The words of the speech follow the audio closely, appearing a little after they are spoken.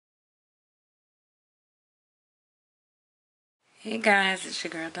Hey guys, it's your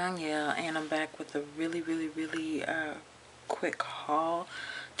girl Danielle, and I'm back with a really quick haul.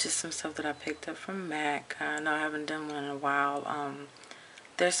 Just some stuff that I picked up from MAC. I know I haven't done one in a while.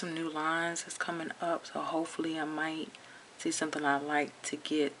 There's some new lines that's coming up, so hopefully I might see something I like to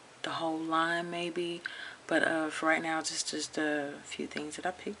get the whole line maybe. But for right now, just a few things that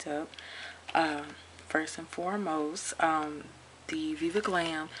I picked up. Uh, First and foremost, the Viva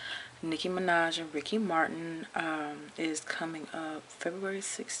Glam Nicki Minaj and Ricky Martin is coming up February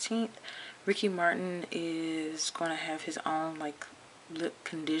 16th. Ricky Martin is going to have his own like lip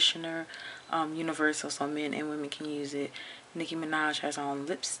conditioner, universal, so men and women can use it. Nicki Minaj has her own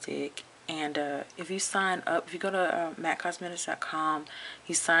lipstick. And if you sign up, if you go to maccosmetics.com,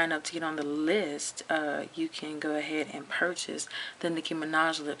 you sign up to get on the list, you can go ahead and purchase the Nicki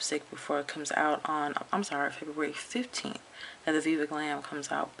Minaj lipstick before it comes out on, I'm sorry, February 15th that the Viva Glam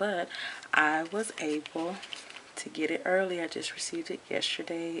comes out. But I was able to get it early. I just received it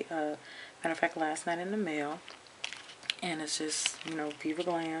yesterday. Matter of fact, last night in the mail. And it's just, Viva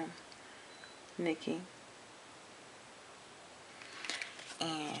Glam, Nicki.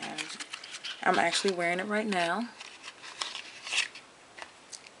 And I'm actually wearing it right now.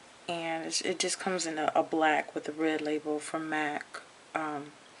 And it just comes in a black with a red label from MAC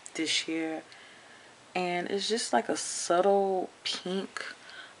this year. And it's just like a subtle pink.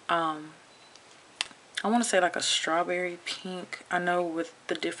 I want to say like a strawberry pink. I know with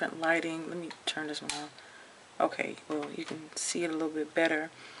the different lighting. Let me turn this one on. Okay, well, you can see it a little bit better.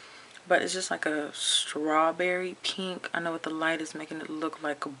 But it's just like a strawberry pink. I know with the light is making it look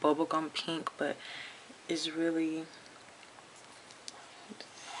like a bubblegum pink, but it's really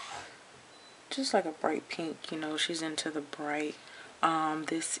just like a bright pink. She's into the bright.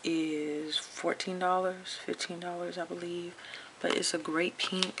 This is $14, $15, I believe. But it's a great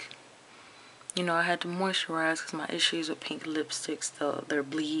pink. I had to moisturize because my issues with pink lipsticks, they're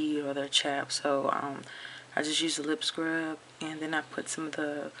bleed or they're chapped. So I just used a lip scrub, and then I put some of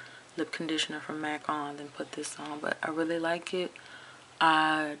the lip conditioner from MAC on, then put this on. But I really like it.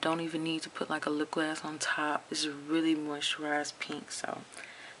 I don't even need to put like a lip gloss on top. It's a really moisturized pink. So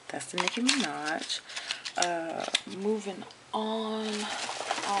that's the Nicki Minaj. Moving on,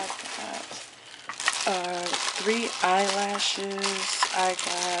 I've got 3 eyelashes. I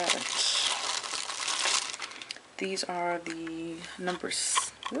got, these are the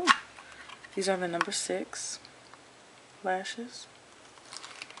numbers. These are the number 6 lashes.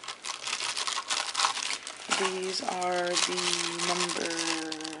 These are the number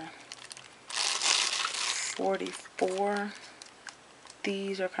 44.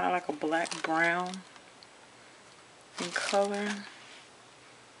 These are kind of like a black brown in color.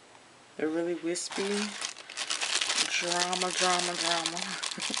 They're really wispy. Drama. And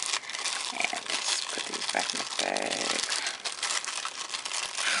let's put these back in the bag.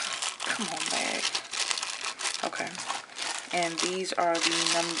 Come on, bag. Okay. And these are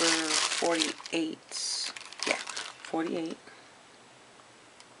the number 48. Yeah, 48.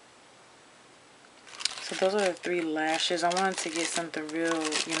 So those are the 3 lashes. I wanted to get something real,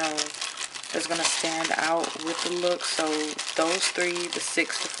 that's going to stand out with the look. So those 3, the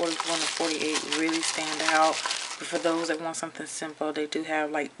 6, the 44, and the 48 really stand out. But for those that want something simple, they do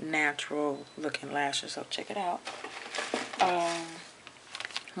have like natural looking lashes. So check it out.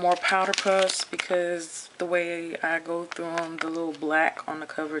 More powder puffs because the way I go through them, the little black on the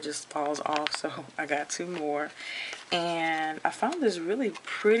cover just falls off. So I got 2 more. And I found this really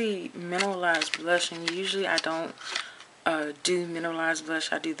pretty mineralized blush. And usually I don't do mineralized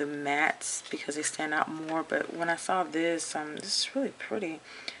blush. I do the mattes because they stand out more. But when I saw this, this is really pretty.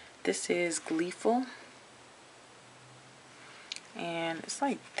 This is Gleeful. And it's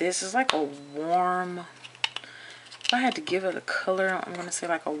like this. It's like a warm... If I had to give it a color, I'm going to say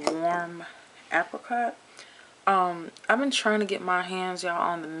like a warm apricot. I've been trying to get my hands, y'all,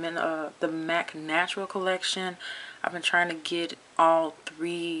 on the MAC Natural Collection. I've been trying to get all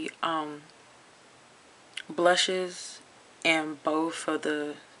 3 blushes and both of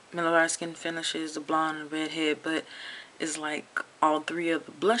the mineralized skin finishes, the blonde and redhead, but it's like all 3 of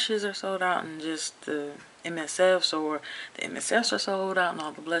the blushes are sold out and just the MSFs, or the MSFs are sold out and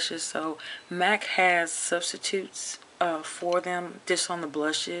all the blushes. So MAC has substitutes for them just on the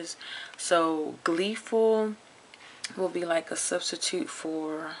blushes. So Gleeful will be like a substitute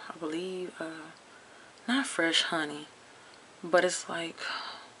for, I believe, not Fresh Honey, but it's like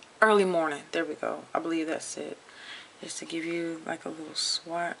Early Morning. There we go. I believe that's it. Just to give you like a little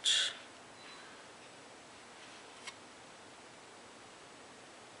swatch.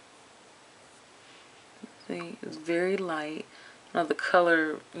 See, it's very light. The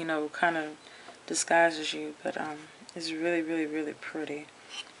color, kind of disguises you, but It's really, really, really pretty.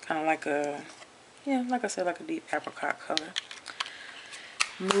 Kind of like a, yeah, like I said, like a deep apricot color.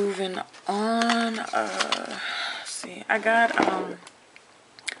 Moving on, let's see, I got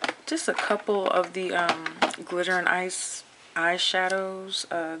just a couple of the glitter and ice eyeshadows.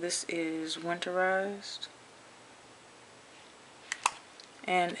 This is Winterized,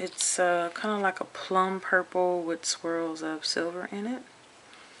 and it's kind of like a plum purple with swirls of silver in it.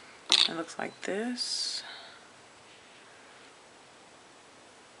 It looks like this.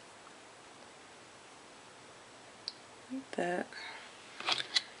 Like that.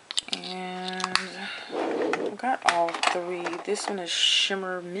 And I got all three. This one is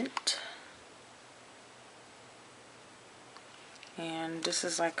Shimmer Mint. And this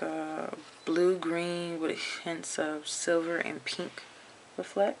is like a blue-green with hints of silver and pink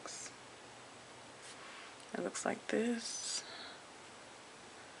reflects. It looks like this.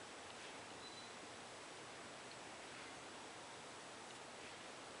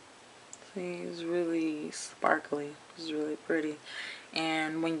 See, it's really sparkly. It's really pretty.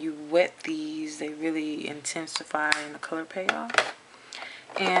 And when you wet these, they really intensify in the color payoff.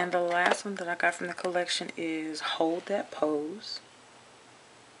 And the last one that I got from the collection is Hold That Pose.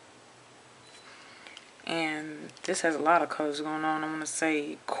 And this has a lot of colors going on. I'm going to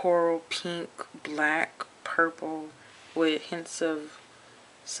say coral, pink, black, purple with hints of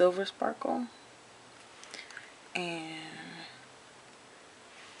silver sparkle. And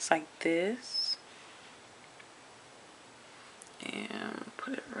it's like this. And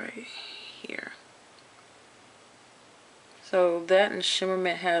put it right here. So that and Shimmer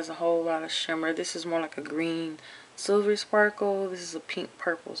Mint has a whole lot of shimmer. This is more like a green silvery sparkle. This is a pink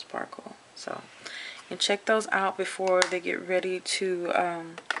purple sparkle. So, and check those out before they get ready to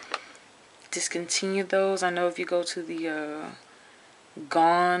discontinue those. I know if you go to the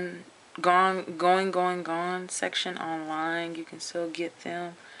Gone section online, you can still get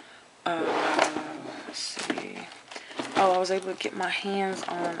them. Let's see. Oh, I was able to get my hands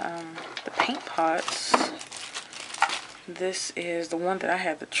on the paint pots. This is the one that I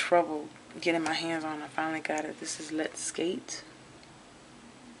had the trouble getting my hands on. I finally got it. This is Let's Skate.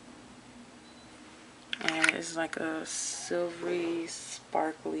 And it's like a silvery,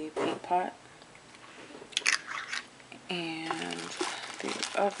 sparkly paint pot. And the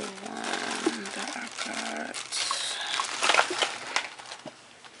other one that I got,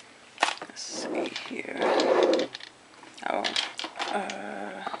 let's see here. Oh,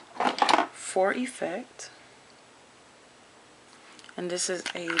 For Effect. And this is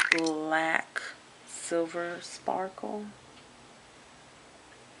a black silver sparkle.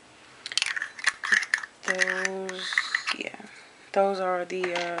 Those are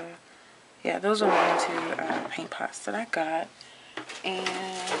the those are my two paint pots that I got.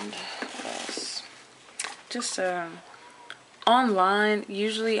 And what else? Just online,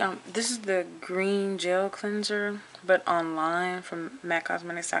 usually this is the green gel cleanser, but online from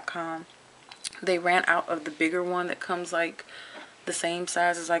MACCosmetics.com, they ran out of the bigger one that comes like the same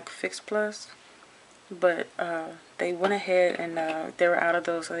size as like Fix Plus, but they went ahead and they were out of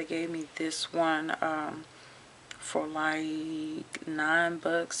those, so they gave me this one for like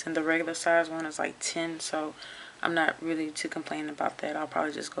 $9, and the regular size one is like 10. So I'm not really too complaining about that. I'll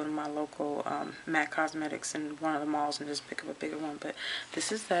probably just go to my local MAC Cosmetics in one of the malls and just pick up a bigger one. But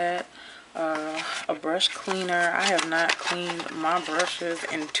this is that. A brush cleaner. I have not cleaned my brushes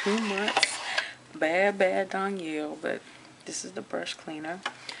in 2 months. Bad Danielle. But this is the brush cleaner.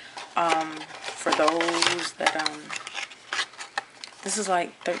 For those that this is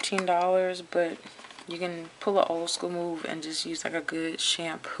like $13, but you can pull an old school move and just use like a good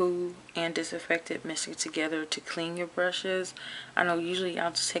shampoo and disinfectant, mix it together to clean your brushes. I know usually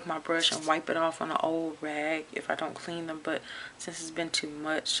I'll just take my brush and wipe it off on an old rag if I don't clean them, but since it's been too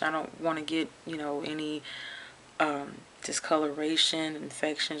much, I don't want to get, you know, any discoloration,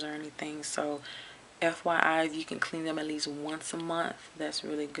 infections or anything. So FYI, if you can clean them at least once a month, that's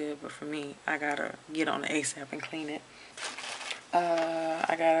really good. But for me, I gotta get on the ASAP and clean it.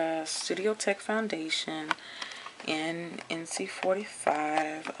 I got a Studio Tech foundation in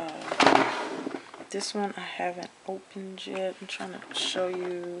NC45. This one I haven't opened yet. I'm trying to show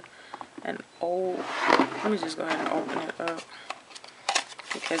you an old. Let me just go ahead and open it up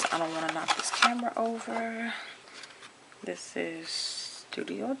because I don't want to knock this camera over. This is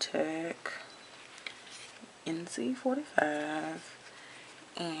Studio Tech NC45,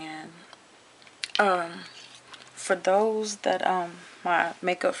 and for those that my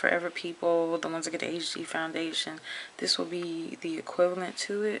Makeup Forever people, the ones that get the HD foundation, this will be the equivalent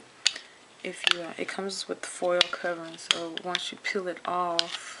to it. If you it comes with foil covering, so once you peel it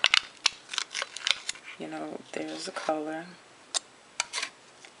off, you know, there's the color.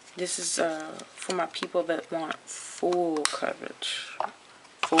 This is for my people that want full coverage.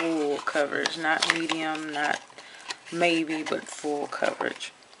 Full coverage, not medium, not maybe, but full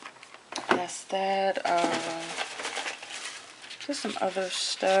coverage. That's that. Just some other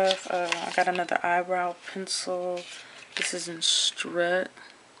stuff. I got another eyebrow pencil. This is in Strut.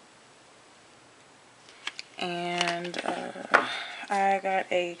 And I got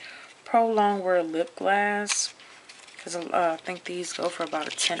a Pro Longwear lip glass, because I think these go for about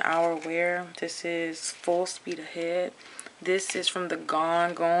a 10-hour wear. This is Full Speed Ahead. This is from the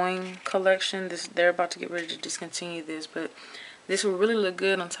Gone Going collection. They're about to get ready to discontinue this, but this will really look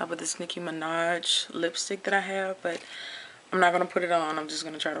good on top of this Nicki Minaj lipstick that I have. But I'm not going to put it on. I'm just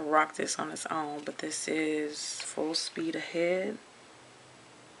going to try to rock this on its own. But this is Full Speed Ahead.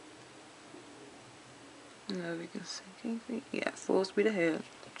 I don't know if you can see. Can you see? Yeah, Full Speed Ahead.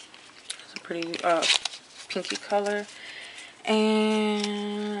 It's a pretty pinky color.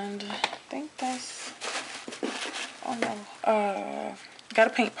 And I think that's... Oh no. Got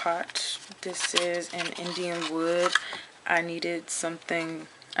a paint pot. This is an Indian wood. I needed something.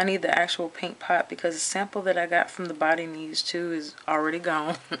 I need the actual paint pot because the sample that I got from the Body Needs 2 is already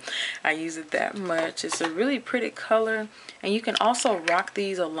gone. I use it that much. It's a really pretty color. And you can also rock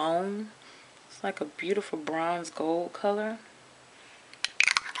these alone. It's like a beautiful bronze gold color.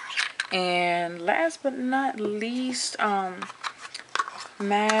 And last but not least, MAC.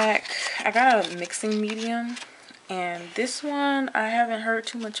 I got a mixing medium. And this one I haven't heard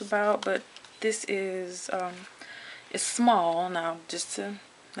too much about, but this is it's small. Now, just to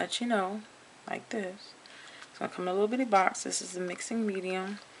let you know, like this. It's gonna come in a little bitty box. This is the mixing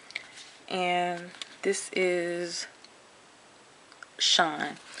medium, and this is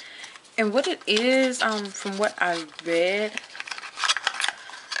Shine. And what it is, from what I read,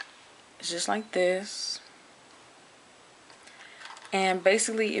 it's just like this. And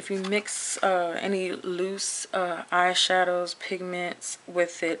basically, if you mix any loose eyeshadows, pigments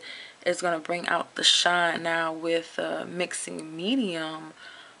with it, it's going to bring out the shine. Now, with mixing medium,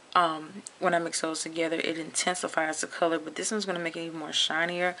 when I mix those together, it intensifies the color. But this one's going to make it even more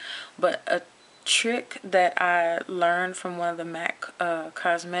shinier. But a trick that I learned from one of the MAC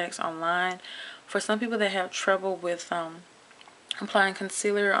cosmetics online, for some people that have trouble with... applying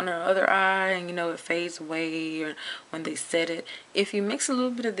concealer on their other eye, and you know it fades away, or when they set it, if you mix a little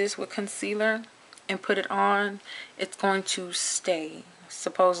bit of this with concealer and put it on, it's going to stay.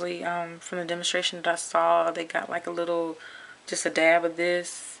 Supposedly, from the demonstration that I saw, they got like a little, just a dab of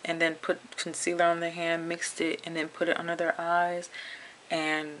this, and then put concealer on their hand, mixed it, and then put it under their eyes,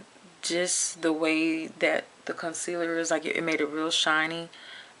 and just the way that the concealer is, like it made it real shiny.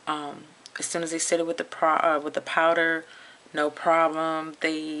 As soon as they set it with the powder, no problem.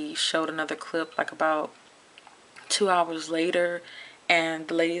 They showed another clip like about 2 hours later, and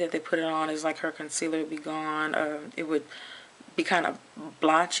the lady that they put it on is like her concealer would be gone. It would be kind of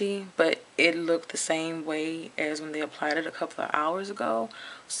blotchy, but it looked the same way as when they applied it a couple of hours ago.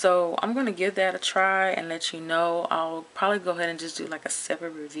 So I'm going to give that a try and let you know. I'll probably go ahead and just do like a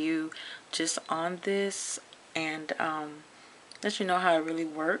separate review just on this, and let you know how it really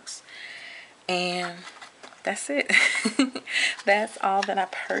works. And that's it. That's all that I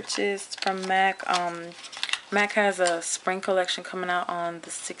purchased from MAC. MAC has a spring collection coming out on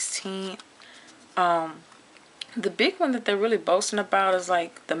the 16th. The big one that they're really boasting about is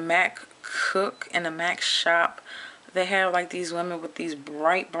like the MAC Cook and the MAC Shop. They have like these women with these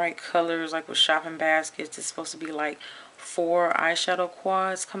bright colors, like with shopping baskets. It's supposed to be like 4 eyeshadow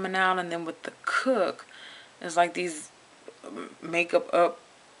quads coming out, and then with the Cook, it's like these makeup up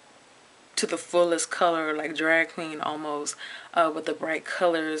to the fullest color, like drag queen almost, with the bright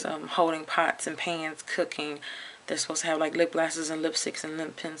colors, holding pots and pans, cooking. They're supposed to have like lip glosses and lipsticks and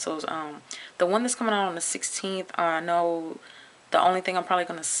lip pencils. The one that's coming out on the 16th, I know the only thing I'm probably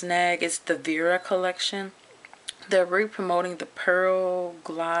going to snag is the Vera collection. They're re-promoting the Pearl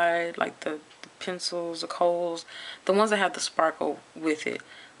Glide, like the pencils, the kohl's, the ones that have the sparkle with it.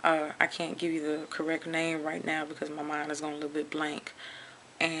 I can't give you the correct name right now because my mind is going a little bit blank.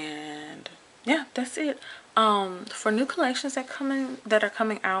 And yeah, that's it. For new collections that are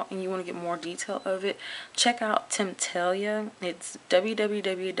coming out and you want to get more detail of it, check out Temptalia. It's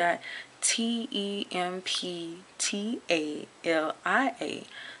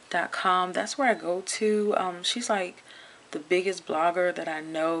www.temptalia.com. That's where I go to. She's like the biggest blogger that I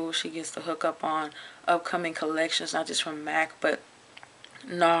know. She gets the hook up on upcoming collections, not just from MAC, but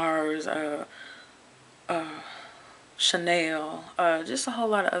NARS, Chanel, just a whole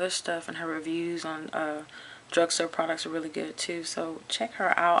lot of other stuff, and her reviews on drugstore products are really good too, so check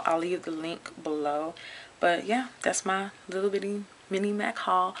her out. I'll leave the link below. But yeah, that's my little bitty mini MAC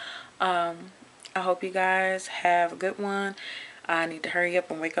haul. I hope you guys have a good one. I need to hurry up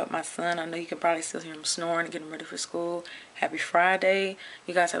and wake up my son. I know you can probably still hear him snoring and getting ready for school. Happy Friday.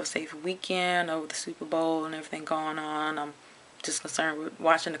 You guys have a safe weekend over the Super Bowl and everything going on. I'm just concerned with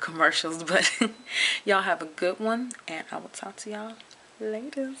watching the commercials, but y'all have a good one, and I will talk to y'all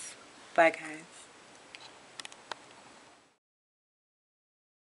later. Bye, guys.